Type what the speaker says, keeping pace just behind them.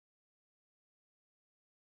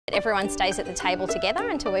Everyone stays at the table together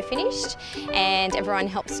until we're finished, and everyone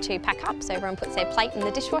helps to pack up, so everyone puts their plate in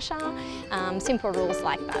the dishwasher. Simple rules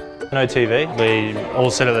like that. No TV, we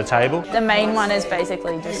all sit at the table. The main one is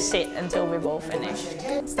basically just sit until we've all finished.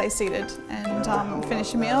 Stay seated and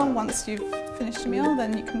finish a meal. Once you've finished a meal,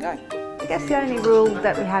 then you can go. I guess the only rule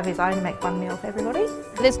that we have is I only make one meal for everybody.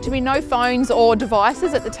 There's to be no phones or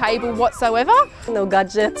devices at the table whatsoever. No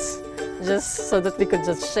gadgets, just so that we could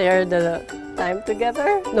just share the time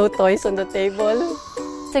together. No toys on the table.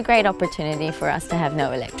 It's a great opportunity for us to have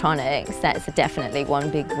no electronics. That's definitely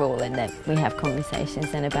one big rule, and that we have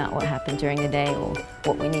conversations then about what happened during the day or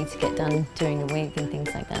what we need to get done during the week and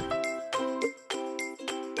things like that.